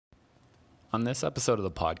On this episode of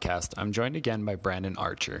the podcast, I'm joined again by Brandon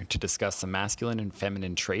Archer to discuss the masculine and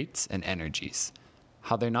feminine traits and energies,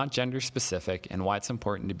 how they're not gender specific, and why it's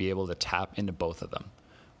important to be able to tap into both of them.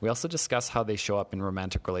 We also discuss how they show up in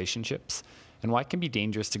romantic relationships and why it can be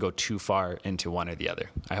dangerous to go too far into one or the other.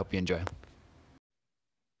 I hope you enjoy.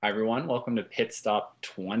 Hi, everyone. Welcome to Pit Stop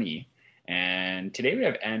 20. And today we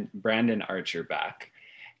have Brandon Archer back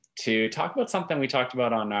to talk about something we talked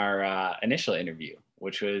about on our initial interview,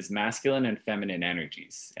 which was masculine and feminine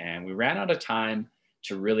energies. And we ran out of time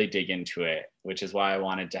to really dig into it, which is why I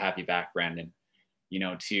wanted to have you back, Brandon,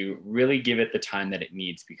 to really give it the time that it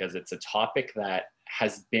needs, because it's a topic that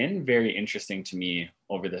has been very interesting to me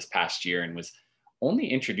over this past year and was only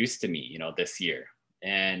introduced to me, this year.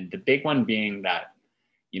 And the big one being that,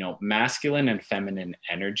 masculine and feminine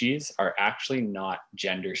energies are actually not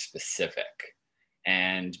gender specific,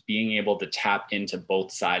 and being able to tap into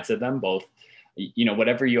both sides of them, both,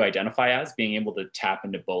 whatever you identify as, being able to tap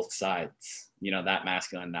into both sides, that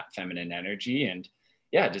masculine, that feminine energy. And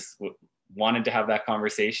yeah, just wanted to have that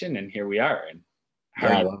conversation, and here we are. And how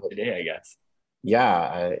are you today, I guess?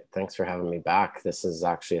 Yeah, thanks for having me back. This is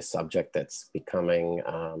actually a subject that's becoming,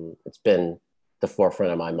 it's been the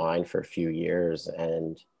forefront of my mind for a few years,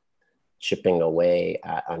 and chipping away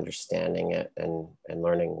at understanding it and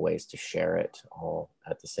learning ways to share it all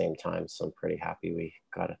at the same time. So I'm pretty happy we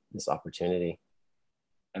got this opportunity.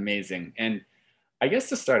 Amazing. And I guess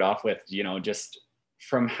to start off with, just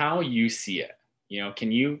from how you see it,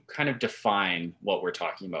 can you kind of define what we're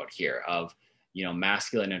talking about here of,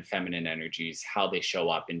 masculine and feminine energies, how they show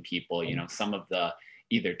up in people, some of the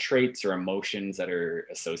either traits or emotions that are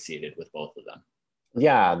associated with both of them?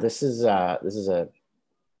 Yeah, this is a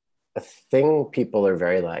thing people are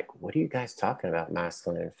very like, what are you guys talking about,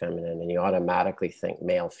 masculine and feminine? And you automatically think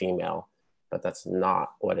male, female, but that's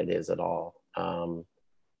not what it is at all.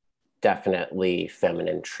 Definitely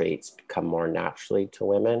feminine traits come more naturally to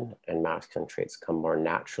women and masculine traits come more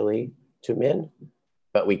naturally to men,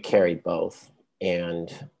 but we carry both. And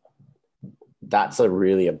that's a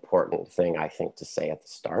really important thing, I think, to say at the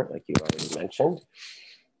start, like you already mentioned.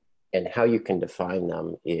 And how you can define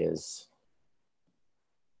them is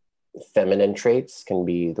feminine traits can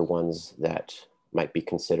be the ones that might be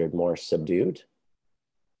considered more subdued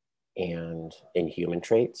and inhuman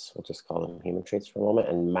traits. We'll just call them human traits for a moment.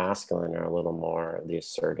 And masculine are a little more the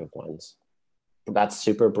assertive ones. That's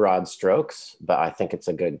super broad strokes, but I think it's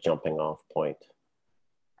a good jumping off point.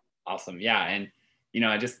 Awesome. Yeah. And,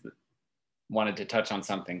 I just wanted to touch on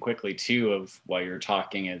something quickly too of while you're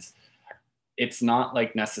talking is it's not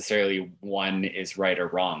like necessarily one is right or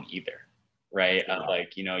wrong either, right?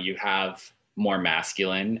 Yeah. You have more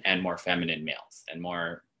masculine and more feminine males and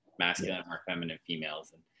more masculine and more feminine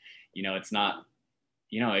females. And, it's not,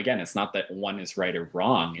 again, it's not that one is right or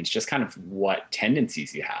wrong. It's just kind of what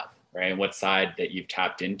tendencies you have, right? What side that you've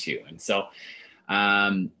tapped into. And so,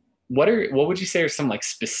 what would you say are some like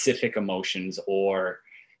specific emotions or,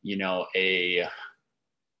 a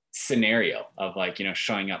scenario of like,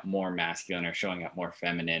 showing up more masculine or showing up more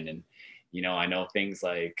feminine? And, I know things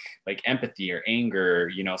like empathy or anger,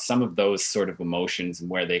 some of those sort of emotions and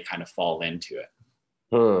where they kind of fall into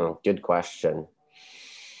it. Good question.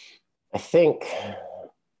 I think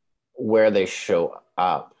where they show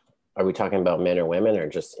up, are we talking about men or women or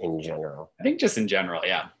just in general? I think just in general.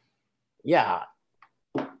 Yeah. Yeah.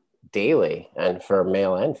 Daily, and for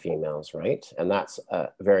male and females, right? And that's a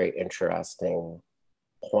very interesting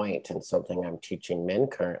point, and something I'm teaching men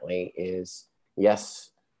currently is, yes,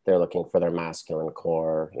 they're looking for their masculine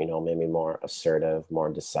core, maybe more assertive,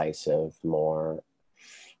 more decisive, more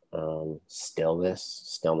stillness.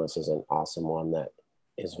 Stillness is an awesome one that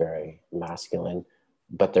is very masculine.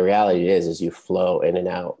 But the reality is you flow in and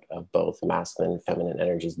out of both masculine and feminine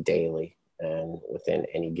energies daily. And within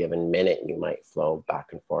any given minute, you might flow back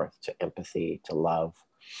and forth to empathy, to love.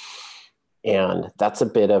 And that's a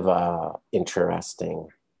bit of a interesting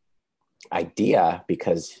idea,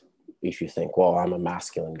 because if you think, well, I'm a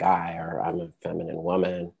masculine guy or I'm a feminine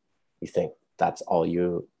woman, you think that's all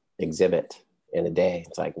you exhibit in a day.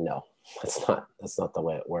 It's like, no, that's not the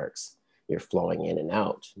way it works. You're flowing in and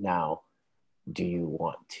out. Now, do you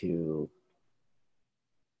want to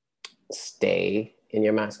stay in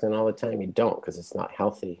your masculine all the time? You don't, because it's not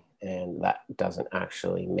healthy, and that doesn't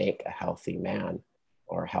actually make a healthy man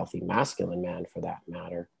or a healthy masculine man for that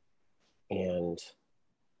matter. And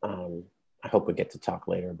I hope we get to talk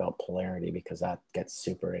later about polarity, because that gets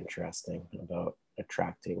super interesting about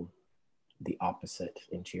attracting the opposite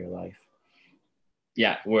into your life.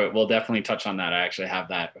 Yeah, we'll definitely touch on that. I actually have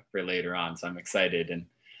that for later on, so I'm excited. And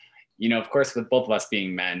of course, with both of us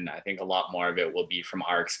being men, I think a lot more of it will be from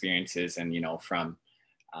our experiences and, from,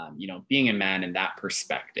 being a man in that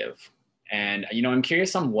perspective. And, I'm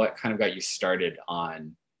curious on what kind of got you started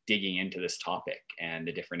on digging into this topic and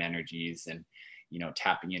the different energies and,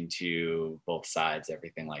 tapping into both sides,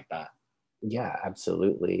 everything like that. Yeah,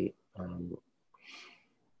 absolutely.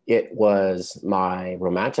 It was my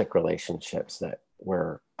romantic relationships that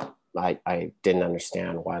were, I didn't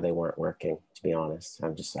understand why they weren't working, to be honest.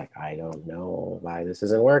 I'm just like, I don't know why this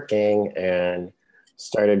isn't working. And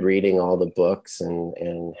started reading all the books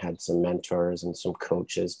and had some mentors and some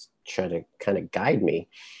coaches try to kind of guide me.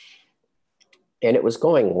 And it was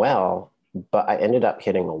going well, but I ended up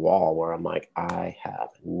hitting a wall where I'm like, I have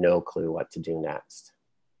no clue what to do next.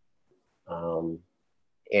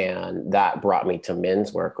 And that brought me to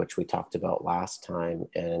men's work, which we talked about last time.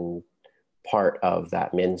 And part of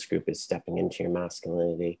that men's group is stepping into your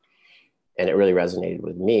masculinity. And it really resonated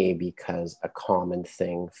with me because a common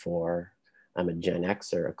thing for, I'm a Gen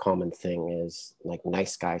Xer, a common thing is like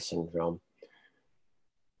nice guy syndrome,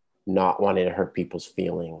 not wanting to hurt people's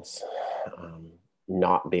feelings,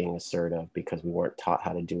 not being assertive because we weren't taught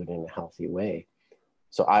how to do it in a healthy way.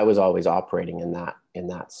 So I was always operating in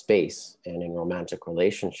that space. And in romantic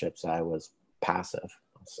relationships, I was passive.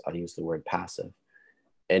 I'll use the word passive.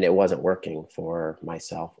 And it wasn't working for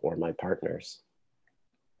myself or my partners.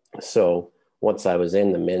 So once I was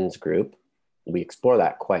in the men's group, we explore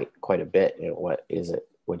that quite a bit. What is it?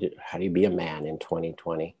 How do you be a man in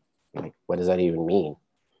 2020? Like, what does that even mean?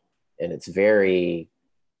 And it's very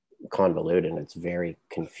convoluted and it's very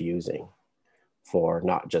confusing for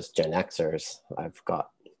not just Gen Xers. I've got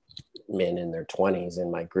men in their 20s in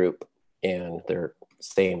my group, and they're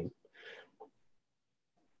same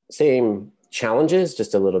challenges,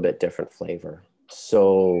 just a little bit different flavor.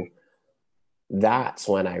 So that's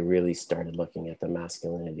when I really started looking at the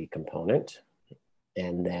masculinity component.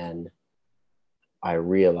 And then I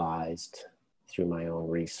realized through my own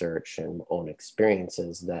research and own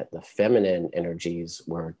experiences that the feminine energies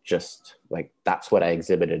were just like, that's what I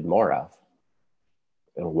exhibited more of.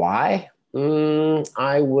 And why?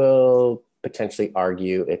 I will potentially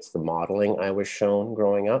argue it's the modeling I was shown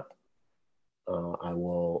growing up. I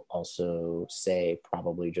will also say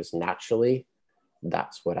probably just naturally,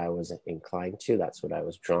 that's what I was inclined to. That's what I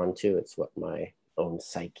was drawn to. It's what my own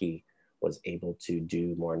psyche was able to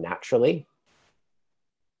do more naturally.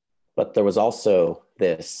 But there was also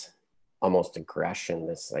this almost aggression,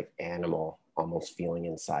 this like animal almost feeling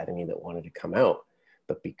inside of me that wanted to come out.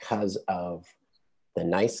 But because of the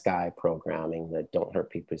nice guy programming that don't hurt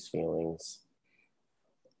people's feelings,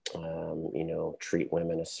 treat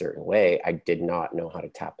women a certain way, I did not know how to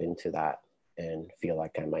tap into that and feel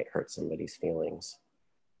like I might hurt somebody's feelings.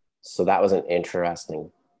 So that was an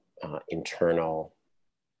interesting internal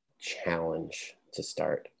challenge to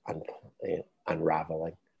start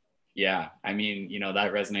unraveling. Yeah. I mean,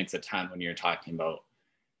 that resonates a ton when you're talking about,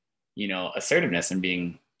 assertiveness and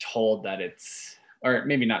being told that it's, or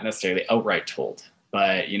maybe not necessarily outright told,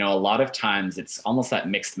 but, a lot of times it's almost that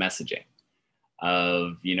mixed messaging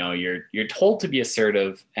of, you're told to be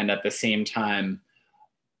assertive and at the same time,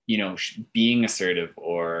 being assertive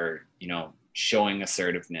or, showing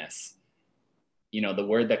assertiveness, the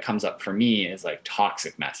word that comes up for me is like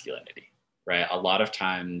toxic masculinity, right? A lot of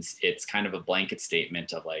times it's kind of a blanket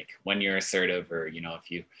statement of like, when you're assertive or,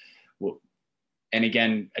 if you, and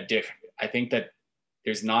again, I think that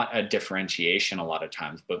there's not a differentiation a lot of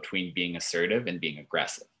times between being assertive and being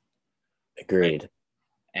aggressive. Agreed. Right?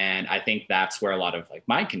 And I think that's where a lot of like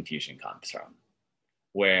my confusion comes from,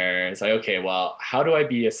 where it's like, okay, well, how do I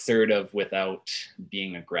be assertive without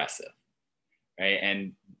being aggressive? Right.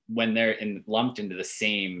 And when they're lumped into the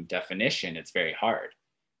same definition, it's very hard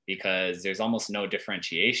because there's almost no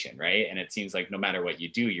differentiation. Right. And it seems like no matter what you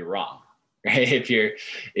do, you're wrong. Right. If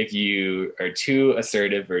you are too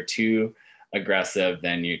assertive or too aggressive,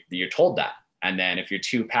 then you're told that. And then if you're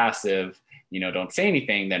too passive, don't say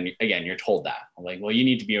anything, then again, you're told that. I'm like, well, you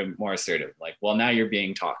need to be more assertive. Like, well, now you're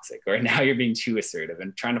being toxic or now you're being too assertive,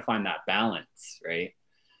 and trying to find that balance, right?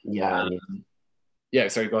 Yeah. Yeah.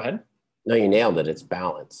 Sorry, go ahead. No, you nailed it. It's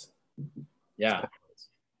balance. Yeah.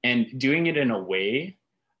 And doing it in a way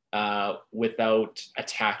without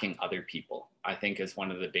attacking other people, I think is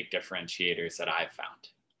one of the big differentiators that I've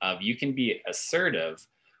found. You can be assertive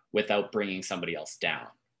without bringing somebody else down,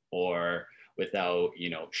 or without,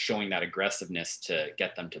 showing that aggressiveness to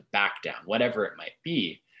get them to back down, whatever it might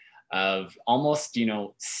be, of almost,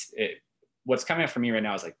 what's coming up for me right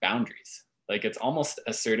now is like boundaries. Like it's almost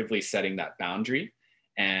assertively setting that boundary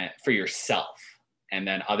and for yourself. And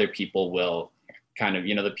then other people will kind of,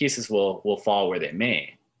 the pieces will fall where they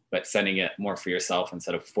may. but setting it more for yourself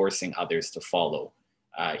instead of forcing others to follow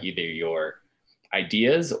either your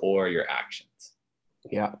ideas or your actions.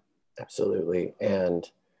 Yeah, absolutely. And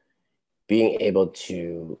being able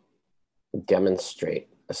to demonstrate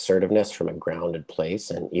assertiveness from a grounded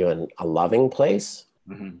place and even a loving place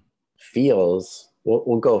feels,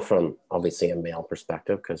 we'll go from obviously a male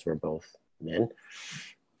perspective because we're both men.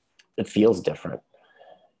 It feels different.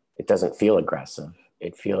 It doesn't feel aggressive.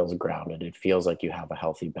 It feels grounded. It feels like you have a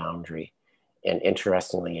healthy boundary. And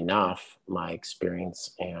interestingly enough, my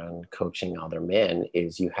experience and coaching other men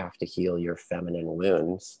is you have to heal your feminine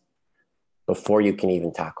wounds before you can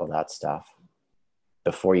even tackle that stuff,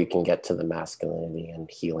 before you can get to the masculinity and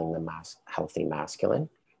healing the healthy masculine.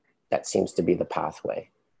 That seems to be the pathway.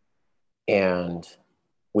 And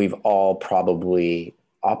we've all probably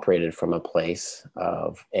operated from a place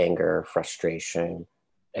of anger, frustration,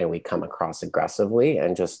 and we come across aggressively.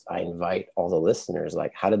 And just, I invite all the listeners,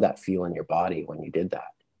 like, how did that feel in your body when you did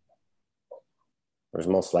that? There's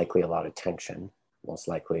most likely a lot of tension. Most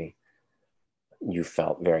likely you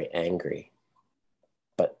felt very angry.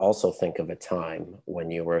 But also think of a time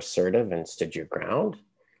when you were assertive and stood your ground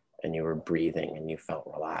and you were breathing and you felt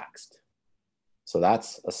relaxed. So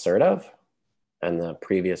that's assertive. And the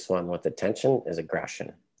previous one with the tension is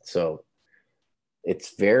aggression. So it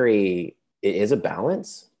is a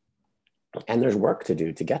balance, and there's work to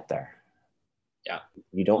do to get there. Yeah.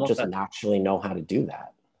 You don't just naturally know how to do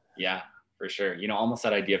that. Yeah, for sure. Almost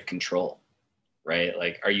that idea of control, right?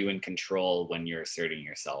 Like, are you in control when you're asserting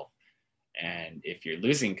yourself? And if you're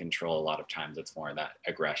losing control, a lot of times it's more of that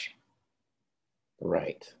aggression.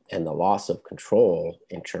 Right. And the loss of control,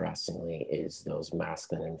 interestingly, is those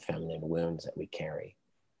masculine and feminine wounds that we carry.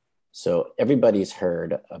 So everybody's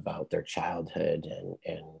heard about their childhood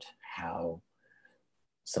and how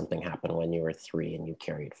something happened when you were 3 and you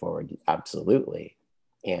carried forward. Absolutely.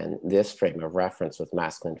 And this frame of reference with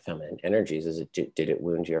masculine and feminine energies is, did it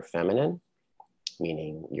wound your feminine?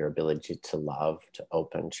 Meaning your ability to love, to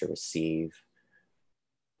open, to receive,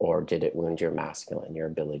 or did it wound your masculine, your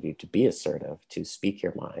ability to be assertive, to speak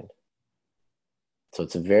your mind? So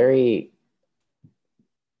it's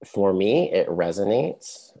for me, it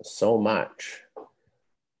resonates so much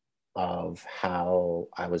of how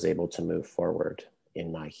I was able to move forward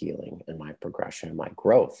in my healing and my progression and my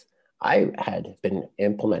growth. I had been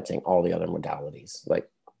implementing all the other modalities, like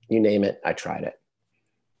you name it, I tried it.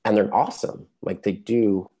 And they're awesome. Like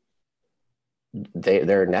they're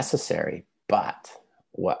necessary. But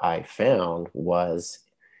what I found was,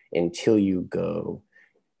 until you go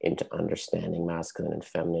into understanding masculine and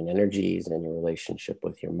feminine energies and your relationship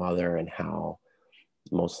with your mother and how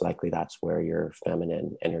most likely that's where your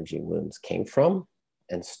feminine energy wounds came from,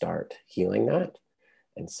 and start healing that,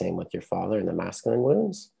 and same with your father and the masculine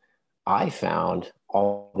wounds, I found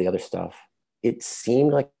all the other stuff, it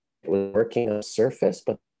seemed like it was working on the surface,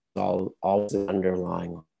 but always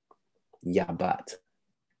underlying, yeah, but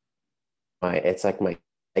it's like my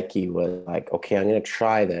psyche was like, okay, I'm going to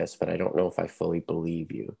try this, but I don't know if I fully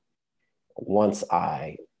believe you. Once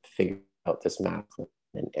I figured out this masculine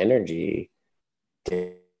energy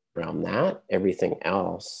around that, everything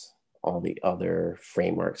else, all the other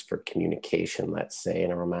frameworks for communication, let's say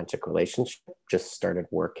in a romantic relationship, just started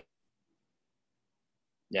working.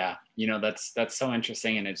 Yeah, that's so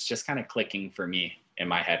interesting, and it's just kind of clicking for me in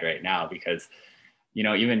my head right now, because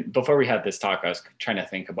even before we had this talk, I was trying to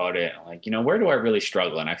think about it, like, where do I really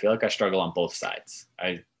struggle? And I feel like I struggle on both sides.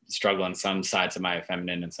 I struggle on some sides of my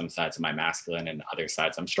feminine and some sides of my masculine, and other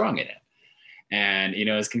sides I'm strong in it. And,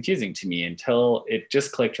 it's confusing to me until it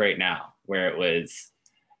just clicked right now, where it was,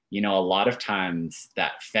 a lot of times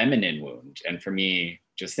that feminine wound. And for me,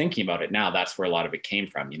 just thinking about it now, that's where a lot of it came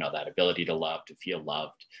from, that ability to love, to feel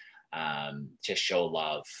loved, to show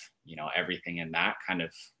love, everything in that kind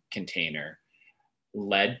of container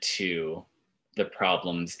led to the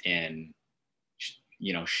problems in,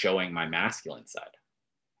 showing my masculine side.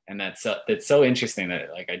 And that's so interesting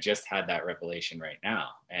that, like, I just had that revelation right now,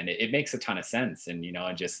 and it makes a ton of sense. And,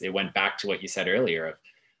 it went back to what you said earlier of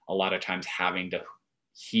a lot of times having to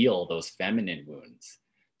heal those feminine wounds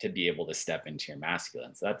to be able to step into your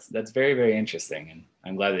masculine. So that's very, very interesting. And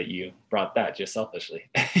I'm glad that you brought that, just selfishly.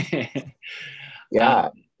 Yeah,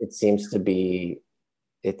 it seems to be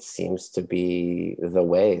the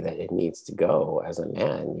way that it needs to go as a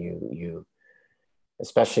man. You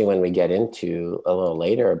especially when we get into a little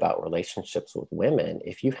later about relationships with women,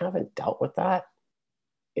 if you haven't dealt with that,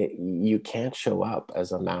 you can't show up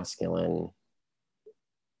as a masculine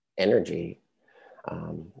energy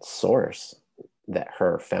source that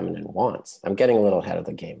her feminine wants. I'm getting a little ahead of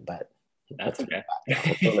the game, but that's okay.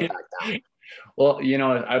 We'll throw it back down. Well,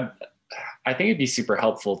 I think it'd be super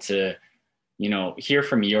helpful to, hear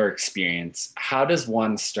from your experience. How does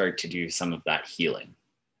one start to do some of that healing,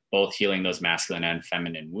 both healing those masculine and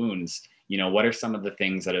feminine wounds? What are some of the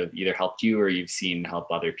things that have either helped you or you've seen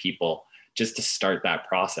help other people just to start that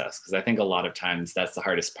process? Because I think a lot of times that's the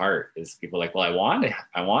hardest part is people are like, well,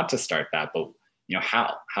 I want to start that, but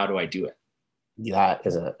how do I do it? That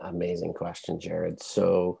is an amazing question, Jared.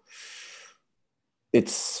 So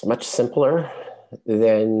it's much simpler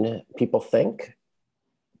than people think,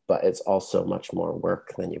 but it's also much more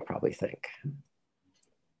work than you probably think.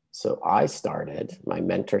 So my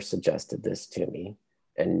mentor suggested this to me.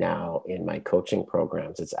 And now in my coaching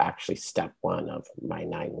programs, it's actually step one of my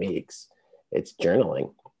 9 weeks. It's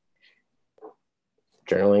journaling.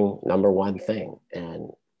 Journaling, number one thing.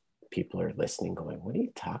 And people are listening going, what are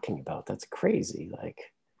you talking about? That's crazy.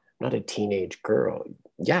 Like, I'm not a teenage girl.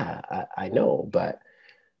 Yeah, I know, but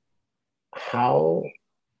how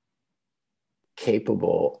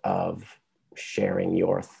capable of sharing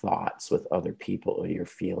your thoughts with other people or your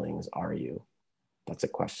feelings are you? That's a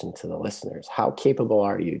question to the listeners. How capable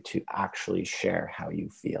are you to actually share how you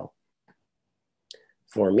feel?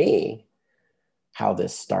 For me, how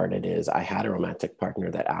this started is I had a romantic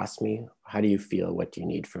partner that asked me, how do you feel? What do you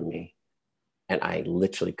need from me? And I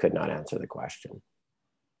literally could not answer the question.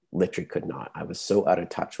 Literally could not. I was so out of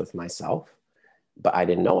touch with myself, but I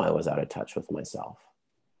didn't know I was out of touch with myself.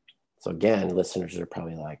 So again, listeners are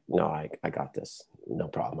probably like, no, I got this. No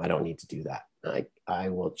problem. I don't need to do that. I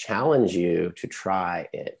will challenge you to try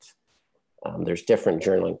it. There's different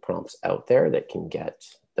journaling prompts out there that can get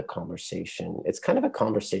the conversation. It's kind of a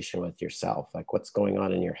conversation with yourself, like what's going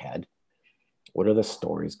on in your head. What are the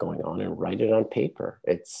stories going on? And write it on paper.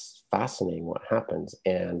 It's fascinating what happens.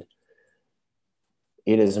 And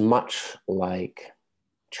it is much like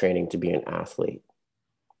training to be an athlete.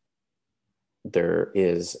 There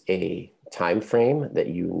is a time frame that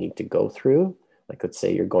you need to go through. Like, let's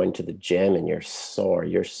say you're going to the gym and you're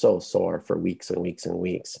so sore for weeks and weeks and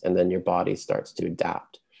weeks. And then your body starts to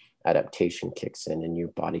adapt. Adaptation kicks in and your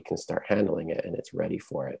body can start handling it and it's ready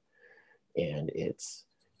for it. And it's,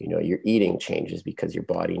 your eating changes because your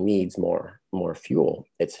body needs more fuel.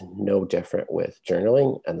 It's no different with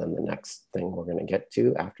journaling. And then the next thing we're going to get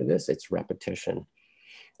to after this, it's repetition.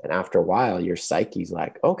 And after a while, your psyche's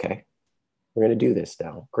like, okay, we're going to do this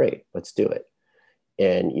now. Great, let's do it.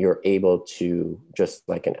 And you're able to, just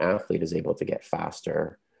like an athlete is able to get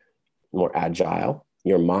faster, more agile,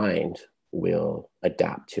 your mind will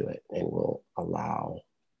adapt to it and will allow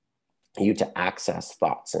you to access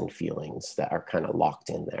thoughts and feelings that are kind of locked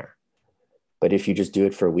in there. But if you just do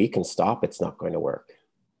it for a week and stop, it's not going to work.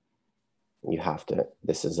 You have to,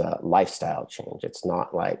 this is a lifestyle change. It's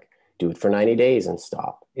not like do it for 90 days and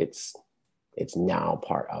stop. It's now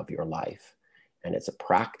part of your life. And it's a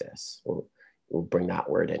practice. We'll bring that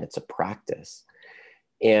word in. It's a practice.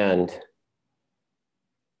 And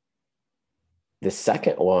the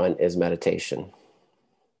second one is meditation.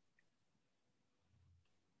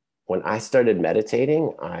 When I started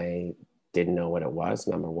meditating, I didn't know what it was,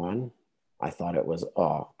 number one. I thought it was,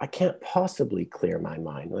 I can't possibly clear my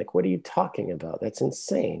mind. Like, what are you talking about? That's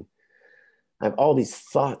insane. I have all these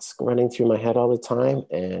thoughts running through my head all the time.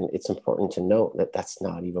 And it's important to note that that's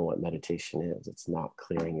not even what meditation is. It's not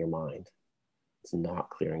clearing your mind. It's not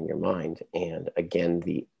clearing your mind. And again,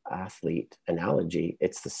 the athlete analogy,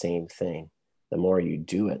 it's the same thing. The more you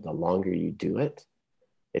do it, the longer you do it,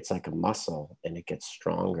 it's like a muscle and it gets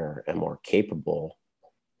stronger and more capable.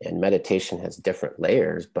 And meditation has different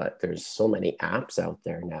layers, but there's so many apps out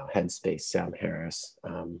there now. Headspace, Sam Harris,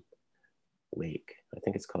 Wake. I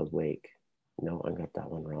think it's called Wake. No, I got that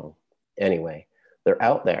one wrong. Anyway, they're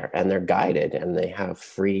out there and they're guided and they have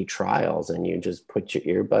free trials and you just put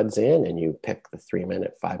your earbuds in and you pick the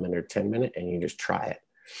 3-minute, 5-minute, 10-minute and you just try it.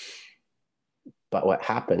 But what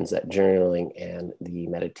happens at journaling and the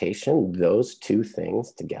meditation, those two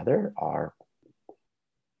things together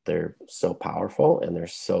they're so powerful and they're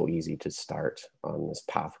so easy to start on this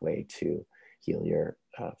pathway to heal your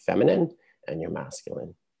feminine and your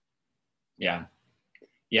masculine. Yeah.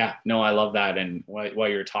 Yeah, no, I love that. And what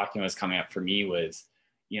you were talking was coming up for me was,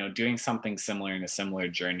 doing something similar in a similar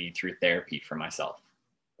journey through therapy for myself.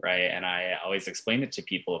 Right. And I always explain it to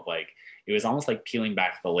people of like, it was almost like peeling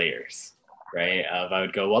back the layers, right? I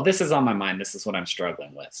would go, well, this is on my mind. This is what I'm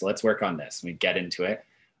struggling with. So let's work on this. We'd get into it.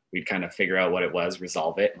 We'd kind of figure out what it was,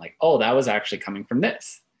 resolve it. And like, oh, that was actually coming from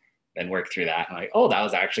this. Then work through that. And like, oh, that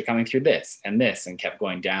was actually coming through this, and kept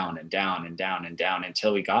going down and down and down and down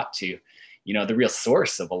until we got to, the real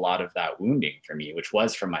source of a lot of that wounding for me, which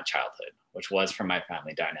was from my childhood, which was from my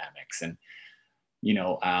family dynamics. And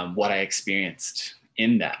what I experienced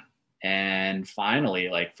in them. And finally,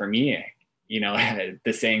 like for me,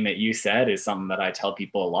 the saying that you said is something that I tell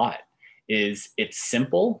people a lot, is it's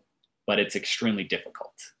simple, but it's extremely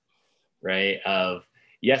difficult, right?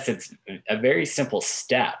 Yes, it's a very simple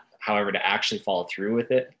step. However, to actually follow through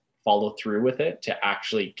with it, to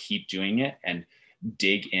actually keep doing it and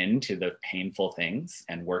dig into the painful things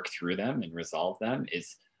and work through them and resolve them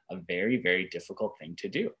is a very, very difficult thing to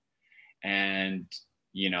do. And,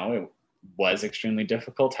 it was extremely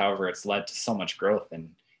difficult. However, it's led to so much growth.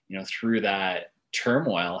 And, through that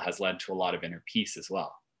turmoil has led to a lot of inner peace as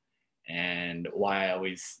well. And why I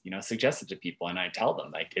always, suggest it to people, and I tell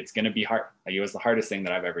them, like, it's going to be hard. Like, it was the hardest thing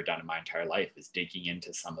that I've ever done in my entire life, is digging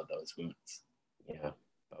into some of those wounds. Yeah,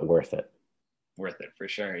 but worth it. Worth it for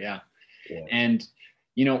sure. Yeah. Yeah. And,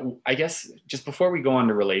 I guess just before we go on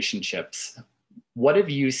to relationships, what have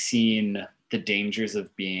you seen the dangers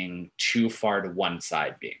of being too far to one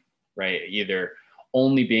side being, right? Either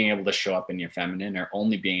only being able to show up in your feminine or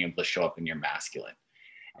only being able to show up in your masculine.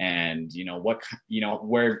 And, what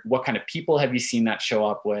kind of people have you seen that show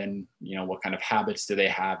up when, what kind of habits do they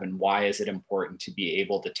have, and why is it important to be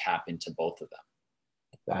able to tap into both of them?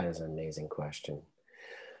 That is an amazing question.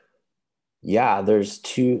 Yeah, there's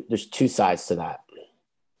two sides to that.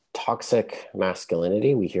 Toxic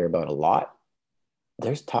masculinity, we hear about a lot.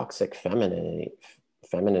 There's toxic feminine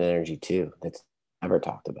energy too. That's never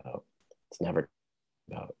talked about. It's never talked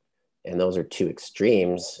about. And those are two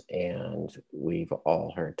extremes. And we've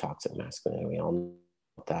all heard toxic masculinity. We all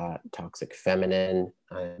know that. Toxic feminine.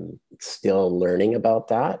 I'm still learning about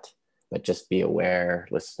that, but just be aware,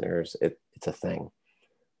 listeners, it's a thing.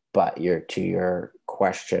 But to your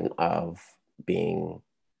question of being,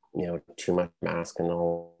 too much masculine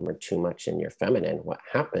or too much in your feminine, what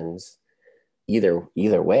happens either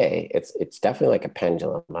way, it's definitely like a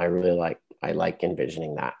pendulum. I like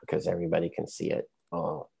envisioning that, because everybody can see it.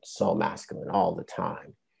 Oh, so masculine all the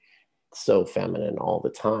time, so feminine all the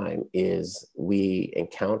time. Is we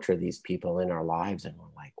encounter these people in our lives and we're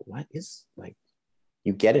like, what is, like,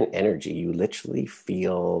 you get an energy, you literally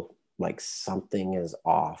feel like something is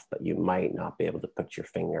off, but you might not be able to put your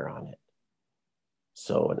finger on it.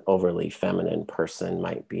 So an overly feminine person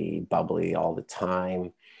might be bubbly all the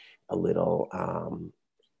time, a little,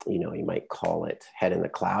 you might call it head in the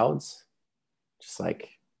clouds, just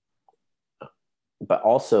like, but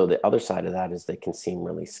also the other side of that is they can seem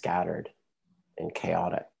really scattered and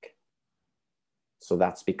chaotic. So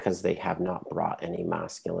that's because they have not brought any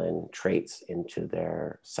masculine traits into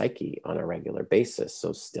their psyche on a regular basis.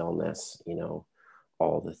 So stillness,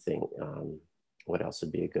 all the thing. What else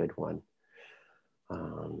would be a good one?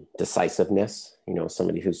 Decisiveness.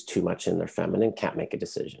 Somebody who's too much in their feminine can't make a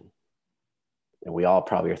decision. And we all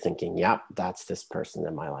probably are thinking, yep, that's this person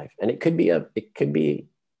in my life. And it could be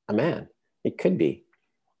a man. It could be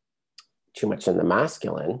too much in the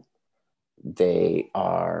masculine. They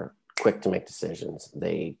are quick to make decisions,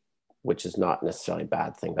 which is not necessarily a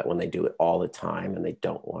bad thing, but when they do it all the time and they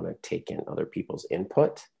don't want to take in other people's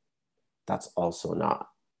input, that's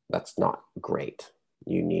not great.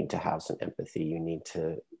 You need to have some empathy. You need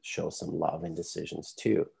to show some love in decisions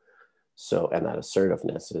too. So, and that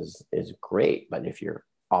assertiveness is great, but if you're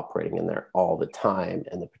operating in there all the time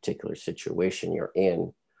and the particular situation you're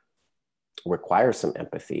in requires some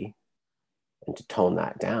empathy, and to tone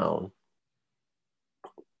that down,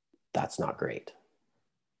 that's not great.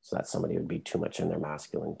 So that's somebody who would be too much in their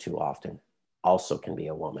masculine too often. Also can be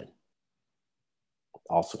a woman.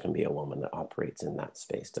 Also can be a woman that operates in that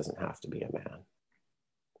space. Doesn't have to be a man.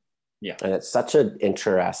 Yeah. And it's such an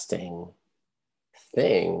interesting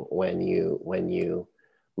thing when you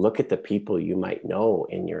look at the people you might know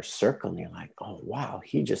in your circle and you're like, oh, wow,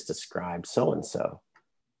 he just described so-and-so.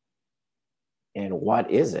 And what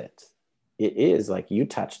is it? It is, like you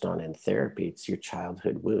touched on in therapy, it's your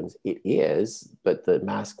childhood wounds. It is, but the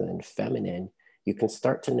masculine, feminine, you can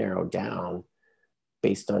start to narrow down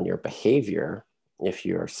based on your behavior. If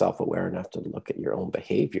you're self-aware enough to look at your own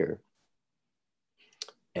behavior,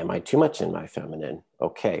 am I too much in my feminine?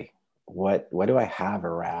 Okay, what do I have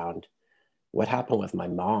around? What happened with my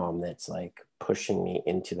mom that's like pushing me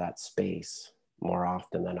into that space more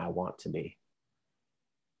often than I want to be?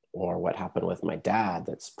 Or what happened with my dad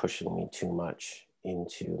that's pushing me too much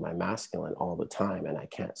into my masculine all the time and I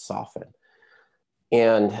can't soften?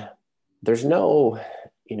 And there's no,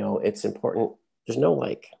 it's important. There's no,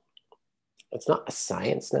 like, it's not a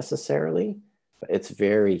science necessarily, but it's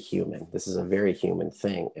very human. This is a very human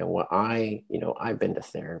thing. And what I've been to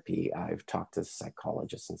therapy, I've talked to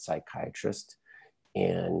psychologists and psychiatrists,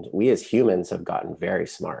 and we as humans have gotten very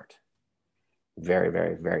smart, very,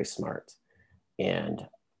 very, very smart. And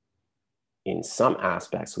in some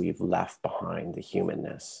aspects, we've left behind the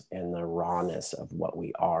humanness and the rawness of what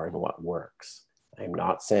we are and what works. I'm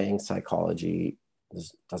not saying psychology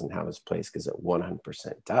doesn't have its place, because it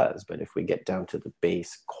 100% does. But if we get down to the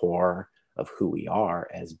base core of who we are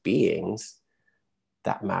as beings,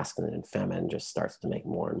 that masculine and feminine just starts to make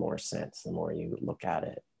more and more sense the more you look at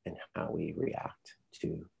it and how we react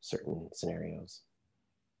to certain scenarios.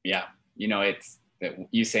 Yeah. You know, it's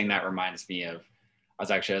you saying that reminds me of,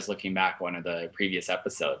 I was looking back one of the previous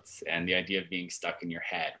episodes, and the idea of being stuck in your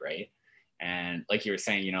head, right? And like you were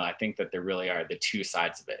saying, you know, I think that there really are the two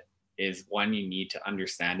sides of it. Is one, you need to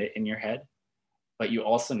understand it in your head, but you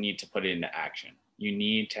also need to put it into action. You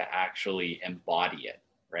need to actually embody it,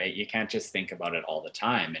 right? You can't just think about it all the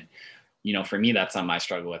time. And, you know, for me, that's something I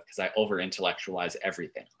struggle with, because I over intellectualize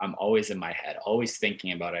everything. I'm always in my head, always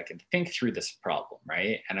thinking about it. I can think through this problem,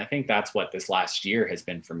 right? And I think that's what this last year has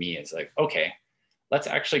been for me, is like, okay, let's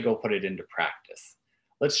actually go put it into practice.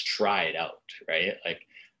 Let's try it out, right? Like,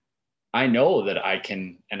 I know that I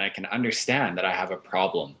can understand that I have a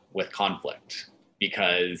problem with conflict,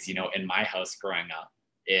 because, you know, in my house growing up,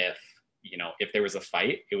 if there was a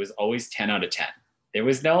fight, it was always 10 out of 10. There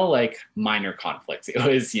was no like minor conflicts. It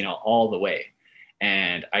was, you know, all the way.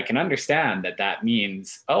 And I can understand that that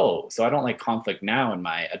means, oh, so I don't like conflict now in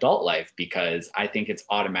my adult life, because I think it's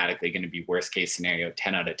automatically going to be worst case scenario,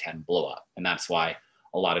 10 out of 10 blow up. And that's why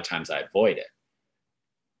a lot of times I avoid it.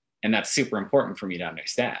 And that's super important for me to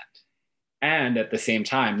understand. And at the same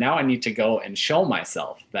time, now I need to go and show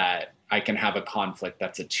myself that I can have a conflict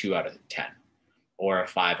that's a 2 out of 10 or a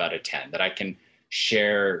 5 out of 10, that I can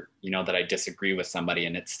share, you know, that I disagree with somebody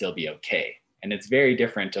and it still be okay. And it's very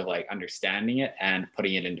different of like understanding it and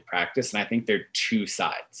putting it into practice. And I think they're two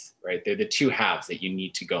sides, right? They're the two halves that you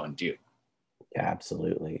need to go and do. Yeah,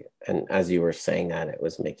 absolutely. And as you were saying that, it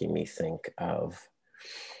was making me think of,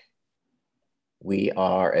 we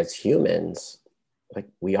are, as humans, like,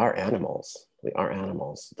 we are animals. We are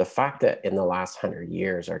animals. The fact that in the last 100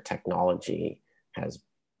 years, our technology has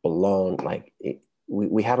blown, like,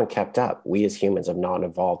 we haven't kept up. We as humans have not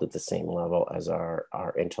evolved at the same level as our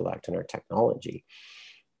intellect and our technology.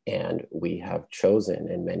 And we have chosen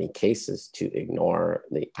in many cases to ignore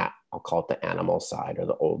I'll call it the animal side, or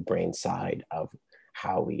the old brain side of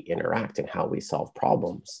how we interact and how we solve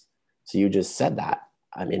problems. So you just said that.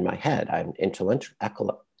 I'm in my head. I'm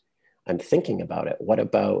intellectual. I'm thinking about it. What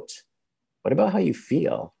about how you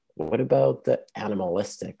feel? What about the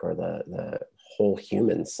animalistic or the whole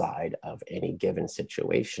human side of any given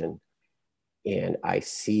situation? And I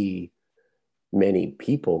see many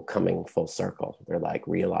people coming full circle. They're like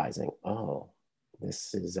realizing, oh,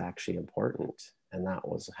 this is actually important. And that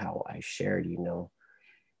was how I shared, you know,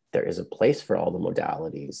 there is a place for all the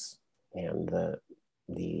modalities and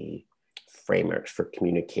the frameworks for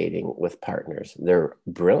communicating with partners. They're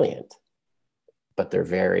brilliant, but they're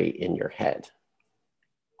very in your head.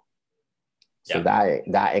 So yeah,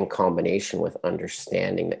 that in combination with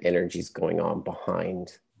understanding the energies going on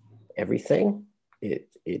behind everything, it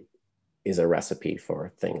is a recipe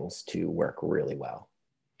for things to work really well.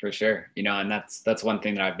 For sure. You know, and that's one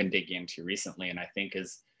thing that I've been digging into recently, and I think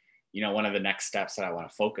is, you know, one of the next steps that I want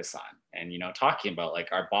to focus on. And, you know, talking about like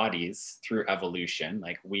our bodies through evolution,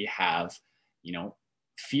 like we have, you know,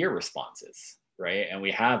 fear responses, right? And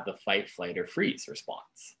we have the fight, flight, or freeze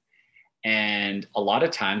response. And a lot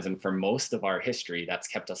of times, and for most of our history, that's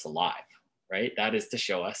kept us alive, right? That is to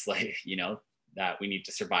show us, like, you know, that we need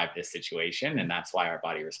to survive this situation. And that's why our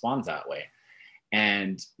body responds that way.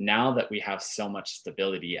 And now that we have so much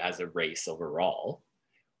stability as a race overall,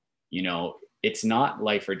 you know, it's not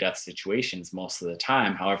life or death situations most of the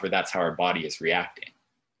time. However, that's how our body is reacting,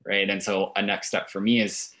 right? And so a next step for me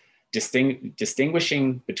is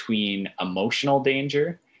distinguishing between emotional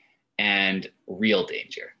danger and real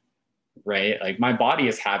danger, right? Like my body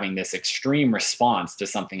is having this extreme response to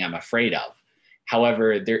something I'm afraid of.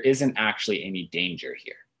 However, there isn't actually any danger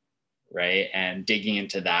here, right? And digging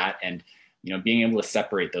into that and, you know, being able to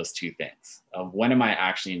separate those two things of when am I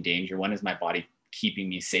actually in danger? When is my body keeping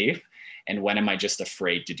me safe? And when am I just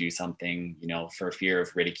afraid to do something, you know, for fear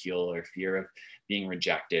of ridicule or fear of being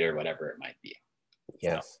rejected or whatever it might be.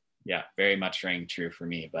 Yes. So, yeah, very much ring true for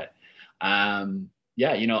me. But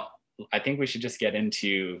yeah, you know, I think we should just get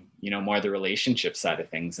into, you know, more the relationship side of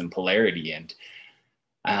things and polarity and,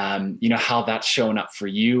 you know, how that's shown up for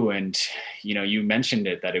you. And, you know, you mentioned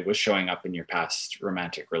it, that it was showing up in your past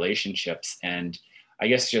romantic relationships. And I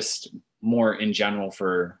guess just more in general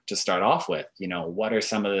to start off with, you know, what are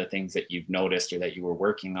some of the things that you've noticed or that you were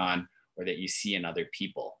working on or that you see in other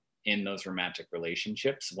people in those romantic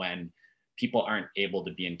relationships when people aren't able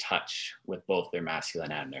to be in touch with both their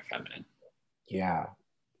masculine and their feminine? Yeah.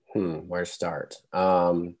 Where to start?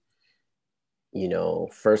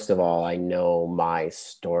 First of all, I know my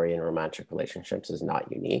story in romantic relationships is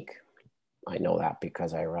not unique. I know that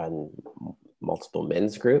because I run multiple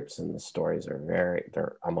men's groups, and the stories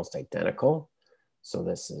they're almost identical. So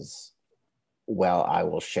this is, well, I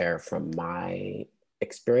will share from my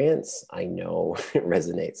experience. I know it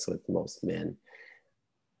resonates with most men.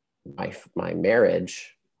 My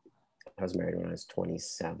marriage, I was married when I was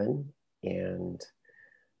 27, and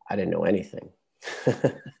I didn't know anything.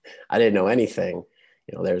 I didn't know anything.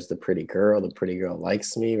 There's the pretty girl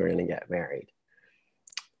likes me, we're going to get married.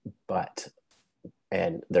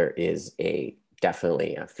 And there is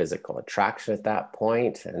definitely a physical attraction at that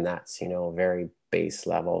point. And that's, very base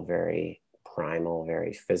level, very primal,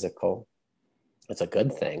 very physical. It's a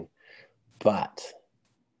good thing. But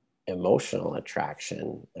emotional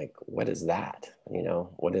attraction, like, what is that?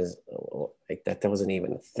 What is, like, that wasn't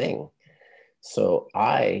even a thing. So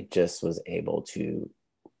I just was able to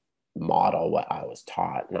model what I was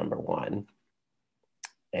taught, number one.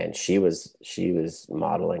 And she was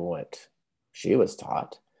modeling what she was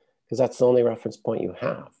taught, because that's the only reference point you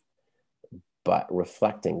have. But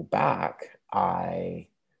reflecting back, I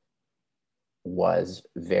was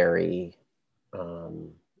very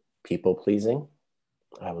people pleasing.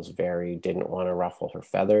 I was didn't want to ruffle her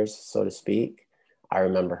feathers, so to speak. I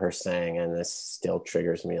remember her saying, and this still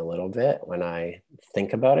triggers me a little bit when I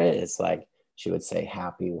think about it, it's like she would say,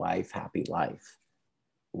 happy wife, happy life.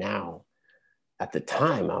 Now, at the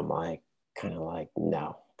time, I'm like, kind of like,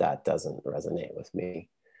 no, that doesn't resonate with me.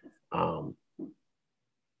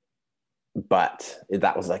 But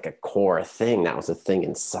that was like a core thing. That was a thing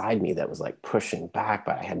inside me that was like pushing back,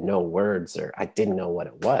 but I had no words, or I didn't know what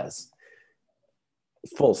it was.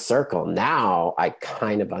 Full circle. Now I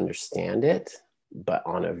kind of understand it, but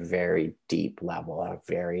on a very deep level, a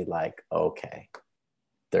very like, okay,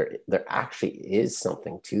 there actually is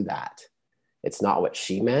something to that. It's not what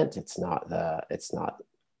she meant. It's not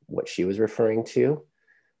what she was referring to.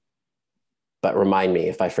 But remind me,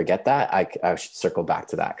 if I forget that, I should circle back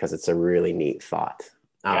to that, because it's a really neat thought.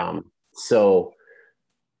 Yeah. So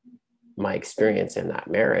my experience in that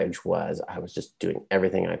marriage was I was just doing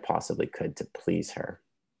everything I possibly could to please her.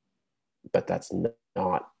 But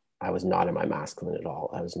I was not in my masculine at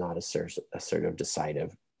all. I was not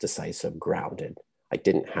assertive, decisive, grounded. I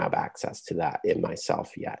didn't have access to that in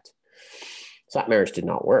myself yet. So that marriage did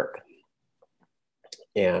not work.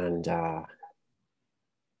 And I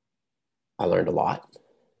learned a lot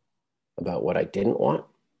about what I didn't want.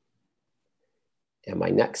 And my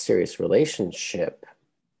next serious relationship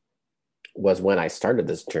was when I started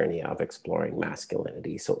this journey of exploring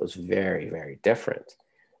masculinity. So it was very, very different.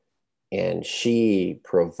 And she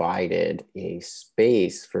provided a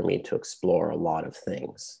space for me to explore a lot of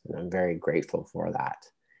things. And I'm very grateful for that.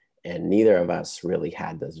 And neither of us really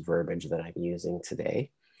had this verbiage that I'm using today,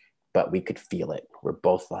 but we could feel it. We're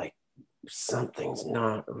both like, something's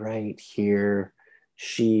not right here.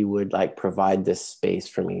 She would like provide this space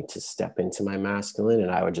for me to step into my masculine,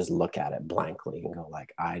 and I would just look at it blankly and go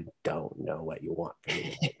like, I don't know what you want from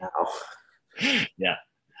me right now. Yeah.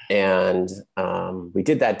 And we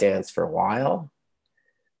did that dance for a while.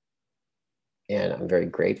 And I'm very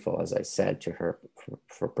grateful, as I said, to her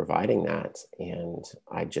for providing that. And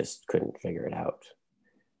I just couldn't figure it out.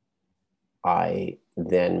 I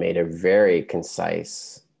then made a very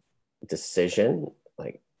concise decision,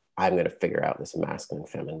 like, I'm going to figure out this masculine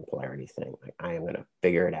feminine polarity thing. Like, I am going to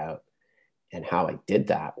figure it out. And how I did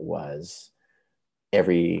that was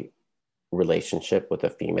every relationship with a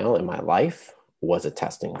female in my life was a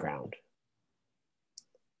testing ground.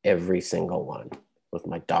 Every single one. With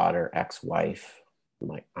my daughter, ex-wife, I'm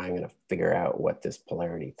like, I'm going to figure out what this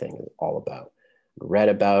polarity thing is all about. Read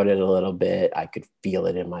about it a little bit. I could feel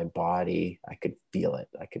it in my body. I could feel it.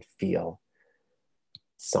 I could feel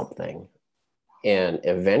something. And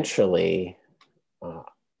eventually,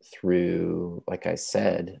 through, like I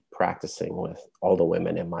said, practicing with all the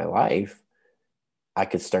women in my life, I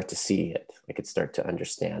could start to see it. I could start to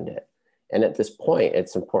understand it. And at this point,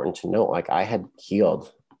 it's important to note, like, I had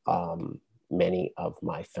healed many of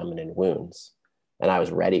my feminine wounds, and I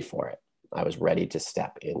was ready for it. I was ready to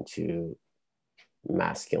step into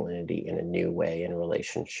masculinity in a new way in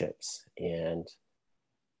relationships and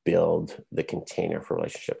build the container for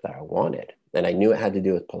relationship that I wanted. And I knew it had to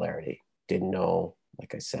do with polarity. Didn't know,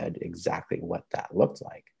 like I said, exactly what that looked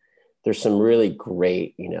like. There's some really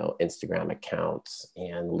great, Instagram accounts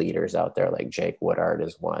and leaders out there, like Jake Woodard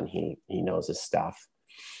is one. He knows his stuff.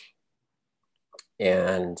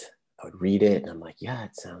 And I would read it and I'm like, yeah,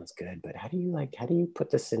 it sounds good, but how do you put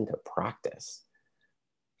this into practice?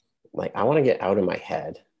 Like, I want to get out of my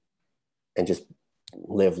head and just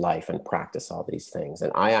live life and practice all these things.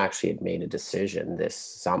 And I actually had made a decision this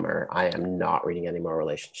summer. I am not reading any more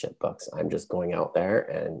relationship books. I'm just going out there,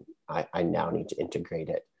 and I now need to integrate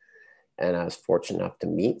it. And I was fortunate enough to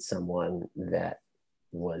meet someone that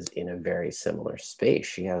was in a very similar space.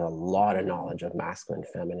 She had a lot of knowledge of masculine,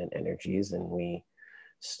 feminine energies. And we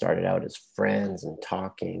started out as friends and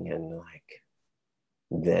talking, and like,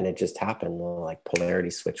 then it just happened. Like,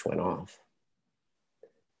 polarity switch went off.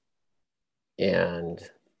 And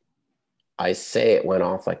I say it went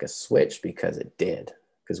off like a switch because it did,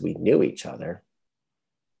 because we knew each other.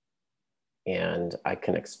 And I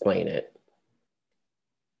can explain it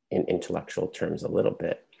in intellectual terms a little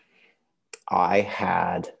bit. I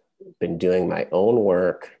had been doing my own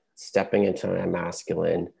work, stepping into my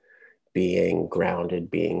masculine, being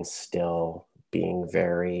grounded, being still, being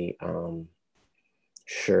very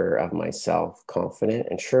sure of myself, confident.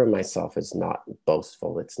 And sure of myself is not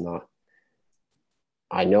boastful. It's not,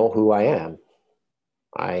 I know who I am.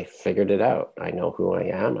 I figured it out. I know who I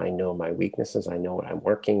am. I know my weaknesses. I know what I'm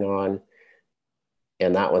working on.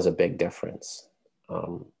 And that was a big difference.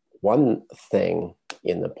 One thing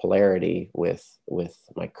in the polarity with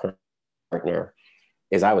my current partner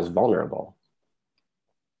is I was vulnerable.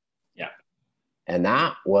 Yeah. And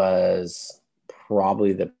that was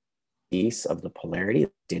probably the piece of the polarity I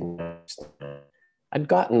didn't understand. I'd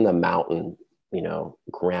gotten the mountain,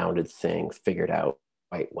 grounded thing figured out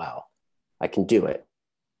quite well. I can do it.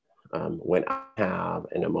 When I have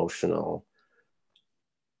an emotional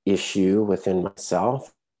issue within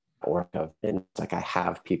myself, or it's like I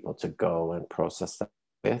have people to go and process that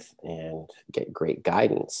with and get great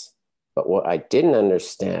guidance. But what I didn't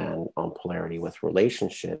understand on polarity with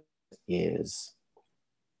relationship is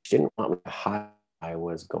she didn't want me to hide I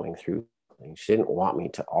was going through something. She didn't want me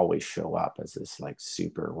to always show up as this like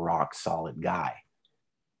super rock solid guy.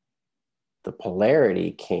 The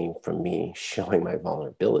polarity came from me showing my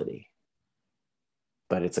vulnerability.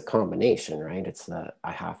 But it's a combination, right? It's the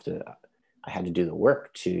I had to do the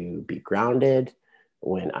work to be grounded.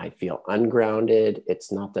 When I feel ungrounded,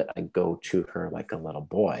 it's not that I go to her like a little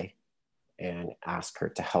boy and ask her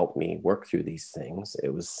to help me work through these things.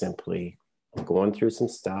 It was simply, I'm going through some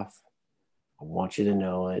stuff. I want you to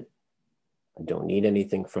know it. I don't need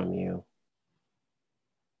anything from you.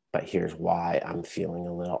 But here's why I'm feeling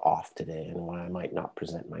a little off today and why I might not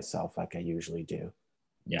present myself like I usually do.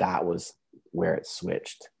 Yeah. That was where it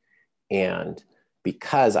switched. And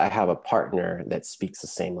because I have a partner that speaks the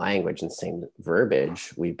same language and same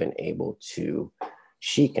verbiage, we've been able to,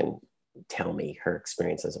 she can tell me her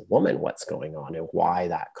experience as a woman, what's going on and why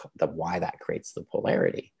that creates the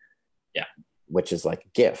polarity. Yeah. Which is like a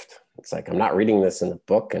gift. It's like, I'm not reading this in the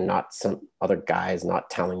book and not some other guys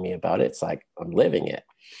not telling me about it. It's like, I'm living it.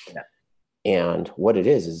 Yeah. And what it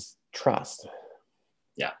is trust.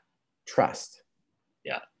 Yeah. Trust.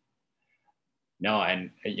 Yeah. No,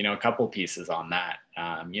 and a couple pieces on that.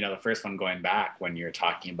 The first one, going back when you're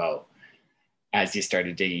talking about, as you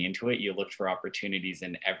started digging into it, you looked for opportunities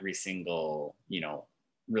in every single,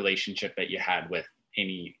 relationship that you had with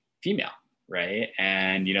any female, right?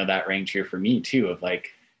 And, that rang true for me too, of like,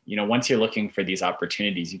 once you're looking for these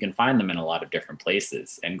opportunities, you can find them in a lot of different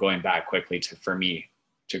places. And going back quickly for me,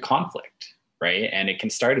 to conflict, right? And it can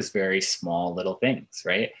start as very small little things,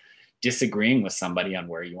 right? Disagreeing with somebody on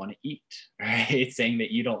where you want to eat, right? Saying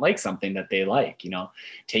that you don't like something that they like,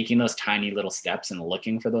 taking those tiny little steps and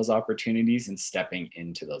looking for those opportunities and stepping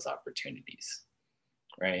into those opportunities,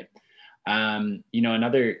 right?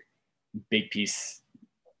 Another big piece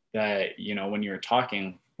that, when you were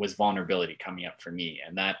talking was vulnerability coming up for me.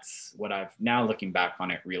 And that's what I've now, looking back on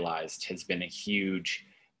it, realized has been a huge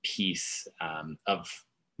piece of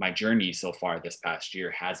my journey so far this past year,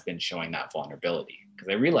 has been showing that vulnerability,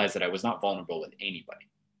 because I realized that I was not vulnerable with anybody,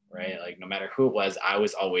 right? Like, no matter who it was, I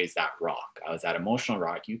was always that rock. I was that emotional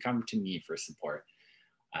rock. You come to me for support.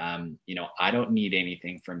 I don't need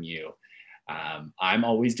anything from you. I'm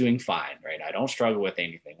always doing fine, right? I don't struggle with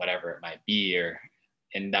anything, whatever it might be,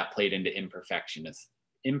 and that played into imperfections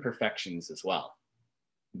as well.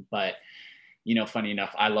 But, funny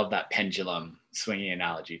enough, I love that pendulum swinging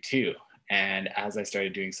analogy too. And as I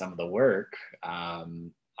started doing some of the work,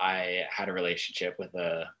 I had a relationship with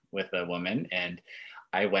a woman, and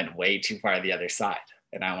I went way too far to the other side.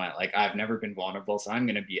 And I went like, I've never been vulnerable, so I'm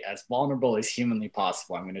going to be as vulnerable as humanly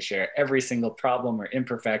possible. I'm going to share every single problem or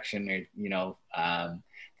imperfection or,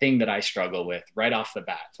 thing that I struggle with right off the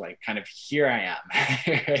bat. Like, kind of, here I am.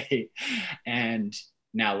 Right? And,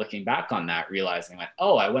 now looking back on that, realizing like,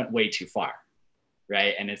 oh, I went way too far,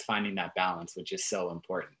 right? And it's finding that balance, which is so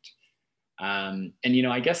important. And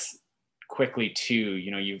I guess quickly too,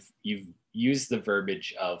 you've used the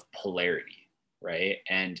verbiage of polarity, right?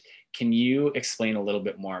 And can you explain a little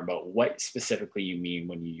bit more about what specifically you mean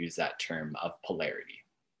when you use that term of polarity?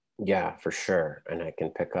 Yeah, for sure. And I can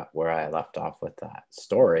pick up where I left off with that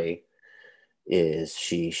story. Is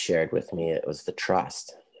she shared with me it was the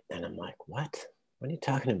trust, and I'm like, what are you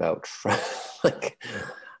talking about? Like,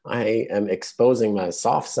 I am exposing my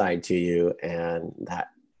soft side to you, and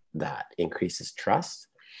that increases trust.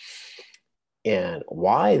 And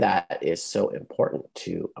why that is so important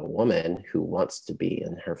to a woman who wants to be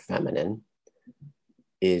in her feminine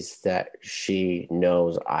is that she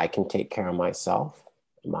knows I can take care of myself,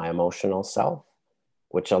 my emotional self,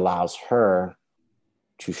 which allows her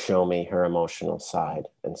to show me her emotional side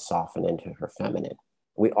and soften into her feminine.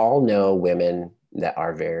 We all know women that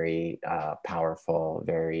are very powerful,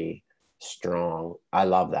 very strong. I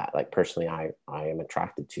love that. Like, personally, I am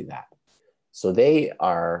attracted to that. So they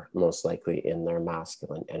are most likely in their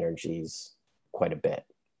masculine energies quite a bit.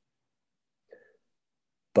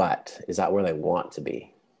 But is that where they want to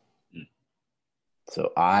be? Mm.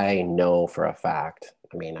 So I know for a fact,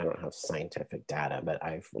 I mean, I don't have scientific data, but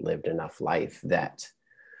I've lived enough life that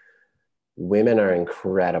women are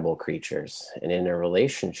incredible creatures. And in a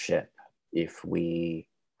relationship, if we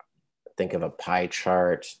think of a pie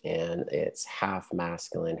chart and it's half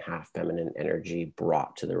masculine, half feminine energy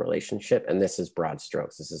brought to the relationship, and this is broad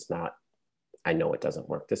strokes. This is not, I know it doesn't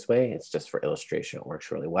work this way. It's just for illustration. It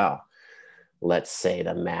works really well. Let's say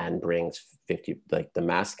the man brings 50, like the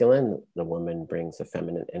masculine, the woman brings the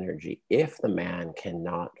feminine energy. If the man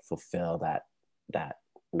cannot fulfill that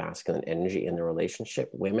masculine energy in the relationship,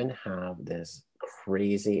 women have this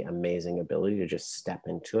crazy, amazing ability to just step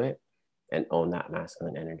into it and own that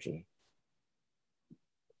masculine energy.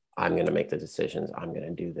 I'm going to make the decisions. I'm going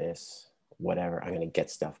to do this, whatever. I'm going to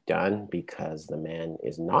get stuff done because the man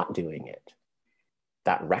is not doing it.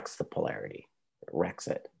 That wrecks the polarity. It wrecks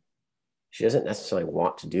it. She doesn't necessarily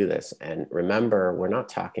want to do this. And remember, we're not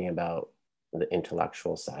talking about the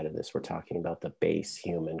intellectual side of this. We're talking about the base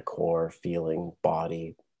human core, feeling,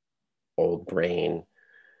 body, old brain,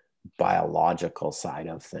 biological side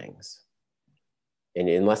of things. And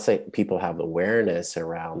unless people have awareness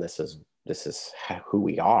around this is who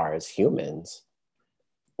we are as humans,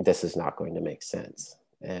 this is not going to make sense.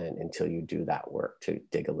 And until you do that work to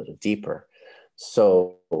dig a little deeper.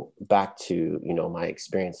 So back to, my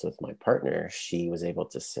experience with my partner, she was able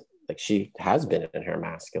to, like, she has been in her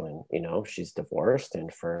masculine, she's divorced,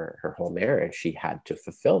 and for her whole marriage, she had to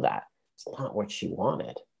fulfill that. It's not what she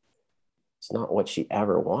wanted. It's not what she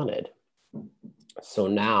ever wanted. So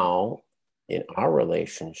now in our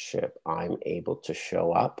relationship, I'm able to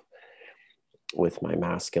show up with my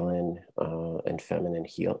masculine and feminine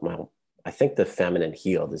healed. I think the feminine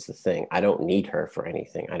healed is the thing. I don't need her for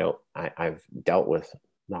anything. I've dealt with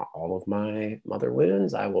not all of my mother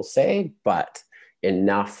wounds, I will say, but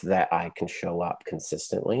enough that I can show up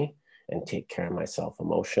consistently and take care of myself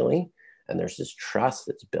emotionally. And there's this trust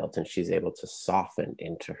that's built, and she's able to soften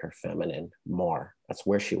into her feminine more. That's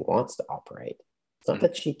where she wants to operate. It's not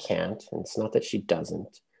that she can't, and it's not that she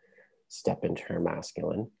doesn't step into her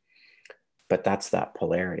masculine. But that's that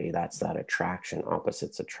polarity. That's that attraction.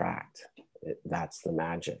 Opposites attract. That's the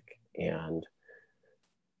magic. And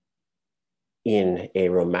in a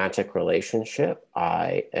romantic relationship,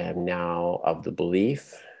 I am now of the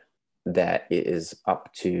belief that it is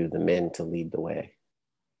up to the men to lead the way.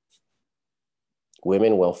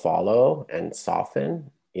 Women will follow and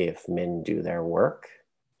soften if men do their work,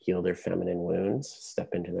 heal their feminine wounds, step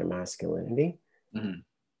into their masculinity. Mm-hmm.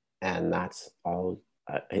 And that's all.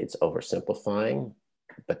 It's oversimplifying,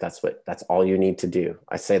 but that's all you need to do.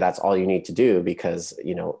 I say that's all you need to do because,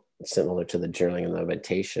 similar to the journaling and the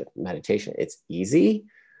meditation, it's easy,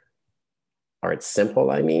 or it's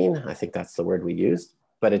simple. I think that's the word we used,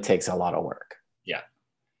 but it takes a lot of work. Yeah,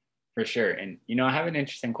 for sure. And, I have an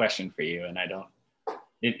interesting question for you, and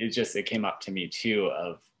it came up to me too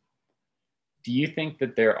do you think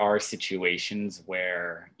that there are situations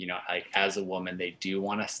where, like as a woman, they do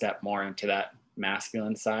want to step more into that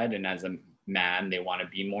masculine side, and as a man, they want to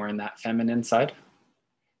be more in that feminine side?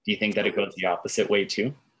 Do you think that it goes the opposite way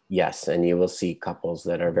too? Yes. And you will see couples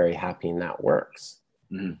that are very happy and that works.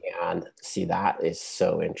 Mm-hmm. And see, that is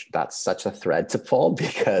that's such a thread to pull,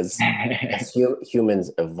 because as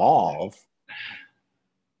humans evolve,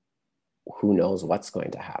 who knows what's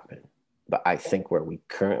going to happen. But I think where we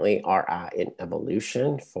currently are at in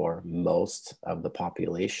evolution for most of the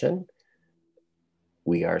population,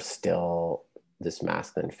 we are still this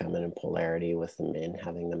masculine feminine polarity with the men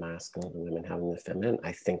having the masculine and women having the feminine.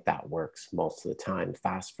 I think that works most of the time.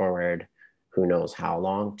 Fast forward, who knows how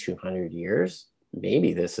long, 200 years,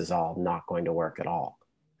 maybe this is all not going to work at all.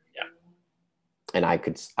 Yeah. And I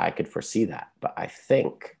could foresee that, but I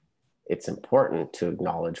think it's important to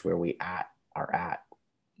acknowledge where we are at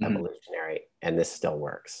evolutionary, and this still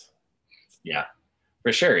works. Yeah,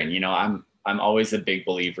 for sure. And, I'm always a big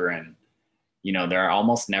believer in, there are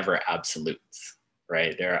almost never absolutes,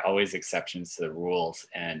 right? There are always exceptions to the rules.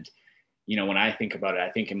 And, when I think about it, I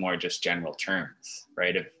think in more just general terms,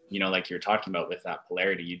 right? If, like you're talking about with that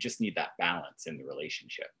polarity, you just need that balance in the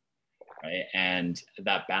relationship, right? And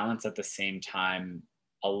that balance at the same time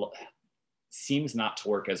seems not to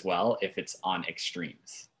work as well if it's on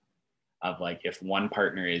extremes of like, if one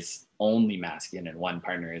partner is only masculine and one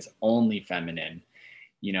partner is only feminine,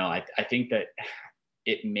 I think that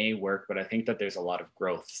it may work, but I think that there's a lot of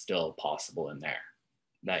growth still possible in there.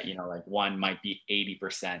 That, like one might be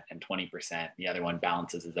 80% and 20%, the other one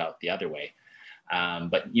balances it out the other way.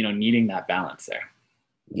 But, needing that balance there.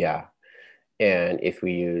 Yeah. And if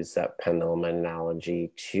we use that pendulum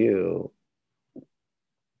analogy too,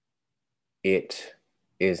 it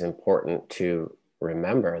is important to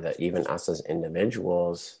remember that even us as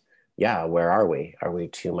individuals, yeah, where are we? Are we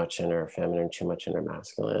too much in our feminine, too much in our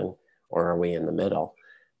masculine, or are we in the middle?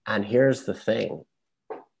 And here's the thing,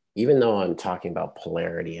 even though I'm talking about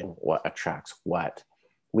polarity and what attracts what,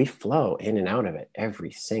 we flow in and out of it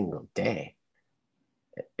every single day,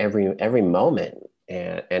 every moment.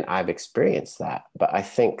 And I've experienced that. But I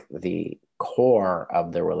think the core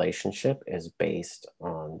of the relationship is based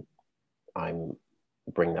on, I'm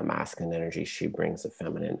bring the masculine energy, she brings the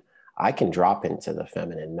feminine. I can drop into the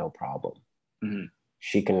feminine, no problem. Mm-hmm.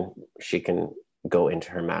 She can go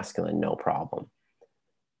into her masculine, no problem.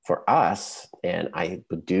 For us, and I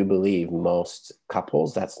do believe most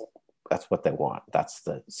couples, that's what they want. That's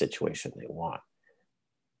the situation they want.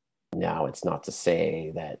 Now, it's not to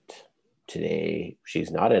say that today she's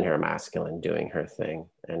not in her masculine doing her thing,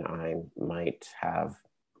 and I might have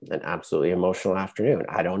an absolutely emotional afternoon.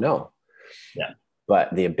 I don't know. Yeah.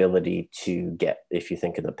 But the ability to get, if you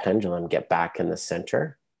think of the pendulum, get back in the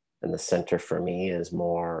center. And the center for me is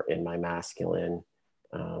more in my masculine,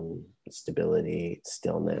 stability,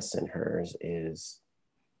 stillness, and hers is,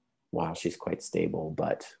 while she's quite stable,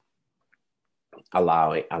 but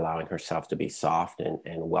allowing herself to be soft and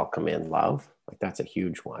welcome in love. Like, that's a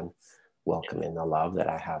huge one. Welcome in the love that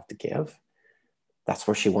I have to give. That's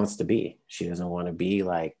where she wants to be. She doesn't want to be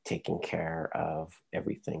like taking care of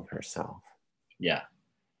everything herself. Yeah.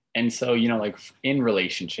 And so, like in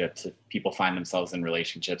relationships, if people find themselves in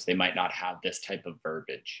relationships, they might not have this type of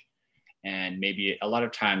verbiage. And maybe a lot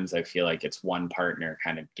of times I feel like it's one partner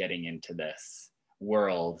kind of getting into this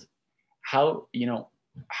world. How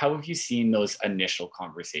have you seen those initial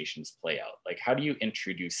conversations play out? Like, how do you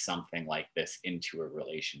introduce something like this into a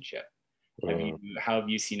relationship? How have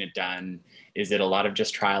you seen it done? Is it a lot of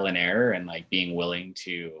just trial and error and like being willing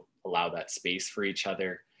to allow that space for each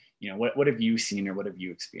other? What have you seen or what have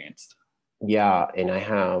you experienced? Yeah, and I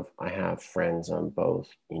have friends on both,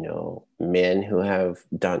 men who have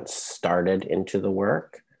started into the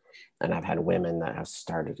work, and I've had women that have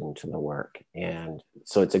started into the work. And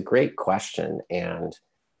so it's a great question, and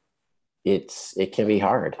it can be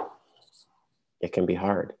hard. It can be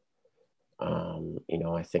hard.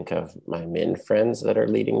 I think of my men friends that are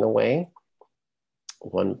leading the way.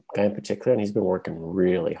 One guy in particular, and he's been working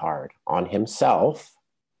really hard on himself,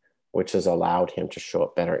 which has allowed him to show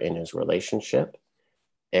up better in his relationship.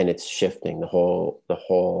 And it's shifting. The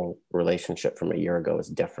whole relationship from a year ago is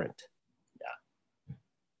different. Yeah.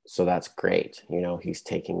 So that's great. He's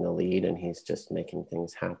taking the lead and he's just making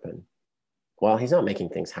things happen. Well, he's not making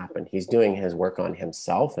things happen. He's doing his work on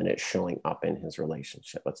himself and it's showing up in his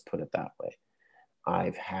relationship. Let's put it that way.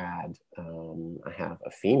 I have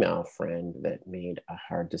a female friend that made a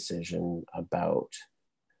hard decision about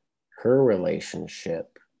her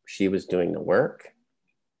relationship. She was doing the work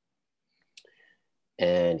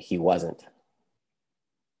and he wasn't.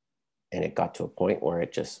 And it got to a point where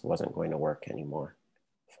it just wasn't going to work anymore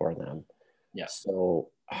for them. Yeah.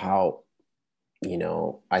 So I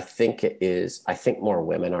think more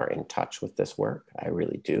women are in touch with this work. I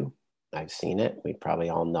really do. I've seen it. We probably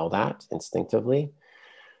all know that instinctively.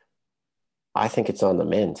 I think it's on the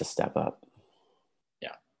men to step up.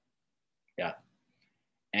 Yeah. Yeah.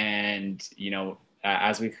 And,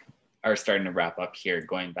 as we are starting to wrap up here,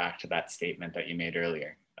 going back to that statement that you made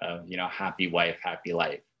earlier of, happy wife, happy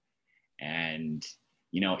life. And,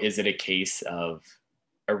 is it a case of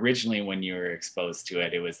originally when you were exposed to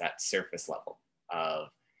it, it was that surface level of,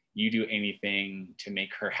 you do anything to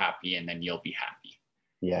make her happy and then you'll be happy.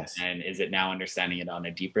 Yes. And is it now understanding it on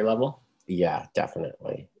a deeper level? Yeah,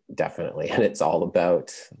 definitely. Definitely. And it's all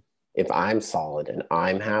about, if I'm solid and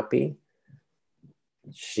I'm happy,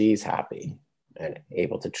 she's happy and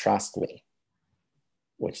able to trust me,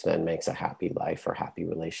 which then makes a happy life or happy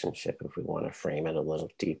relationship if we want to frame it a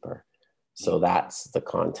little deeper. So that's the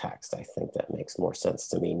context, I think, that makes more sense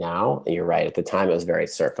to me now. You're right. At the time, it was very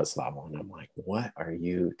surface level. And I'm like, what are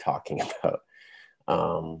you talking about?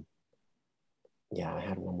 Yeah, I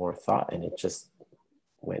had one more thought and it just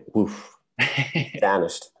went woof,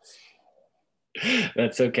 vanished.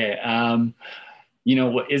 That's okay.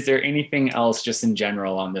 Is there anything else just in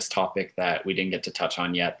general on this topic that we didn't get to touch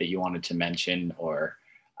on yet that you wanted to mention, or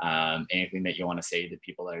anything that you want to say to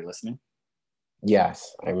people that are listening?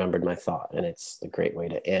 Yes, I remembered my thought, and it's a great way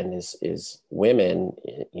to end. Is women,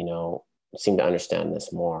 seem to understand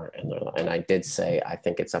this more, and I did say I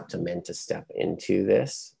think it's up to men to step into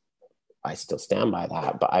this. I still stand by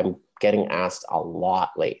that, but I'm getting asked a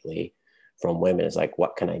lot lately from women is like,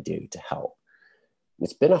 what can I do to help?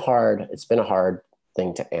 It's been a hard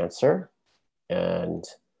thing to answer, and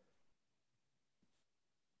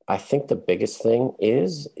I think the biggest thing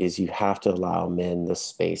is you have to allow men the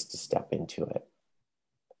space to step into it.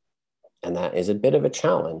 And that is a bit of a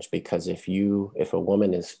challenge, because if a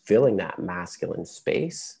woman is filling that masculine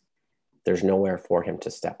space, there's nowhere for him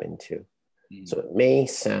to step into. So it may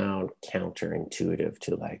sound counterintuitive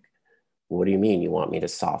to like, what do you mean you want me to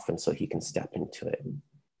soften so he can step into it?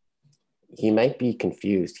 He might be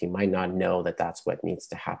confused. He might not know that that's what needs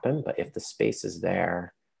to happen. But if the space is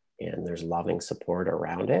there and there's loving support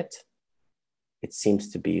around it, it seems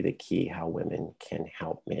to be the key how women can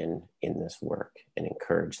help men in this work and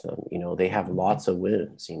encourage them. They have lots of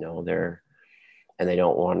wounds, and they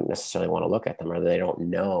don't necessarily want to look at them, or they don't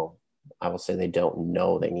know. I will say they don't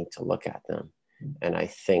know they need to look at them. And I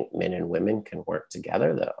think men and women can work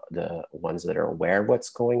together, the ones that are aware of what's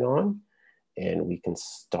going on, and we can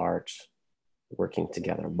start working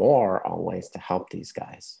together more on ways to help these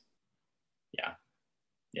guys.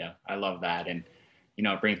 Yeah, I love that. And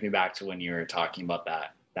it brings me back to when you were talking about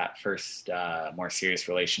that first more serious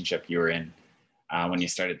relationship you were in, when you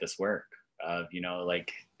started this work of,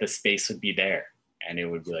 like the space would be there and it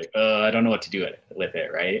would be like, I don't know what to do with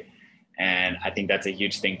it, right? And I think that's a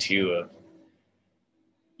huge thing too of,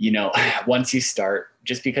 once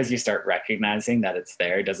just because you start recognizing that it's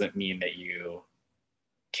there doesn't mean that you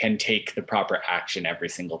can take the proper action every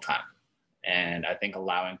single time. And I think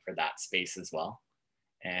allowing for that space as well,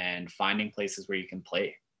 and finding places where you can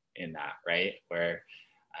play in that, right? Where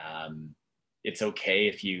it's okay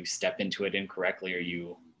if you step into it incorrectly or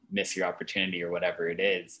you miss your opportunity or whatever it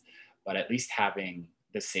is, but at least having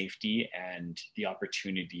the safety and the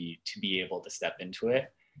opportunity to be able to step into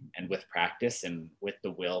it, and with practice and with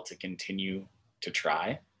the will to continue to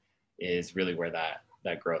try, is really where that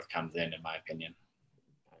growth comes in my opinion.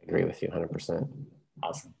 I agree with you 100%.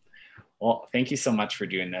 Awesome. Well, thank you so much for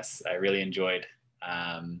doing this. I really enjoyed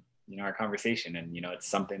our conversation, and it's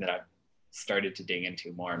something that I've started to dig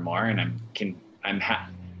into more and more, and I'm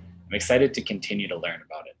excited to continue to learn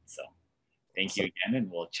about it. So thank you again, and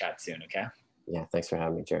we'll chat soon. Okay. Yeah. Thanks for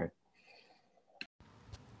having me, Jared.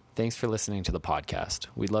 Thanks for listening to the podcast.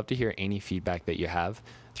 We'd love to hear any feedback that you have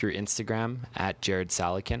through Instagram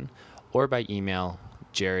 @JaredSalikin, or by email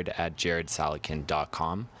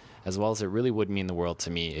jared@jaredsalikin.com, as well as it really would mean the world to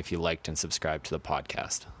me if you liked and subscribed to the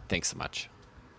podcast. Thanks so much.